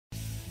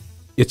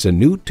It's a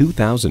new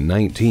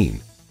 2019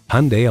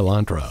 Hyundai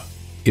Elantra.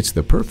 It's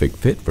the perfect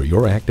fit for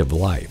your active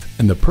life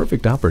and the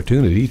perfect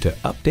opportunity to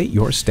update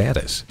your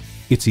status.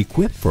 It's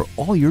equipped for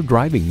all your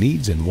driving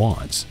needs and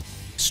wants.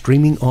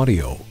 Streaming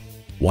audio,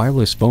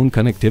 wireless phone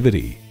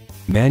connectivity,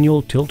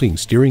 manual tilting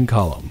steering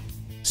column,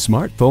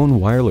 smartphone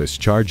wireless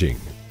charging,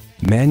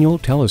 manual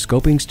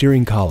telescoping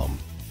steering column,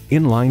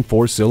 inline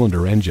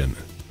 4-cylinder engine,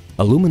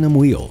 aluminum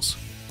wheels,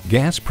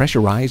 gas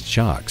pressurized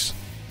shocks,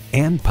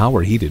 and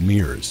power heated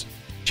mirrors.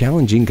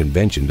 Challenging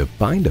convention to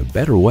find a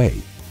better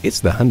way. It's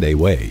the Hyundai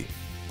way.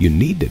 You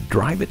need to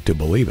drive it to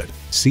believe it.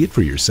 See it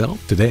for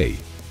yourself today.